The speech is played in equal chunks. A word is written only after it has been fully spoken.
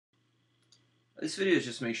This video is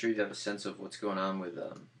just to make sure you have a sense of what's going on with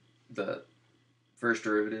the first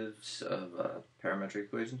derivatives of parametric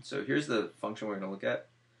equation. So here's the function we're going to look at.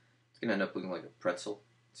 It's going to end up looking like a pretzel.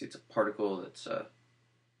 See, it's a particle that's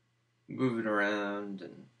moving around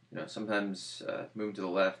and sometimes moving to the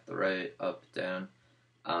left, the right, up, down.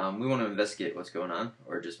 We want to investigate what's going on,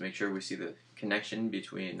 or just make sure we see the connection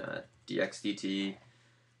between dx dt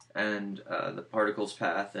and the particle's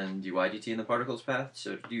path and dy dt in the particle's path.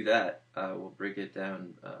 So to do that, we'll break it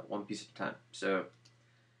down one piece at a time. So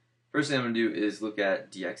first thing I'm going to do is look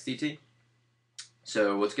at dx dt.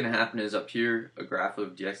 So what's going to happen is up here, a graph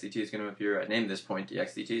of dx dt is going to appear. I named this point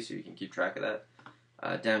dx dt so you can keep track of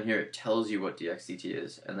that. Down here it tells you what dx dt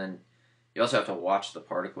is, and then you also have to watch the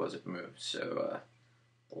particle as it moves. So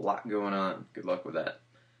a lot going on. Good luck with that.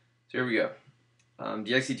 So here we go.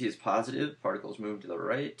 Dx dt is positive, particle's moving to the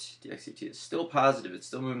right. Dx dt is still positive, it's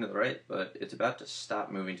still moving to the right, but it's about to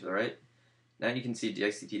stop moving to the right. Now you can see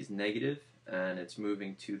dx dt is negative, and it's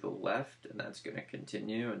moving to the left, and that's going to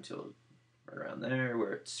continue until right around there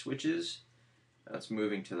where it switches. Now it's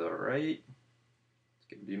moving to the right. It's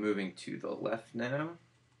going to be moving to the left now.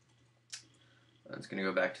 And it's going to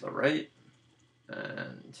go back to the right,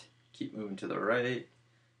 and keep moving to the right,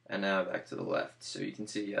 and now back to the left. So you can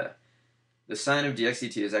see the sign of dx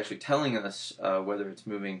dt is actually telling us whether it's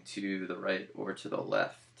moving to the right or to the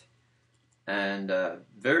left. And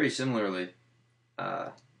very similarly,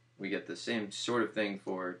 we get the same sort of thing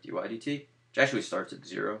for dy dt, which actually starts at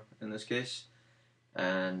 0 in this case.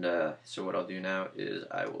 And so what I'll do now is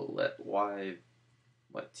I will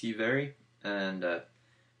let t vary, and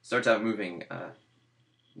starts out moving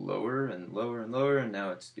lower and lower and lower, and now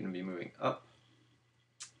it's going to be moving up.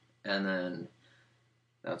 And then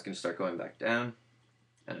now it's going to start going back down,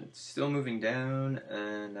 and it's still moving down,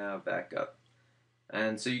 and now back up.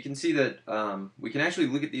 And so you can see that we can actually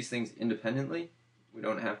look at these things independently. We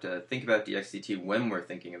don't have to think about dx dt when we're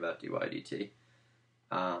thinking about dy dt.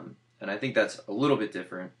 And I think that's a little bit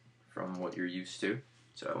different from what you're used to.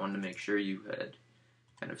 So I wanted to make sure you had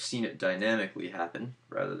kind of seen it dynamically happen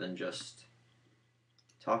rather than just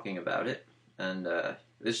talking about it. And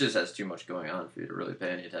this just has too much going on for you to really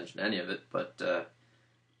pay any attention to any of it, but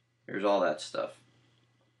here's all that stuff.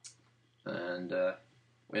 And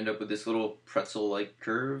we end up with this little pretzel-like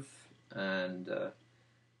curve, and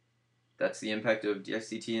that's the impact of dx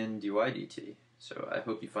dt and dy dt. So I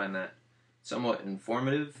hope you find that somewhat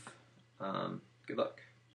informative. Good luck.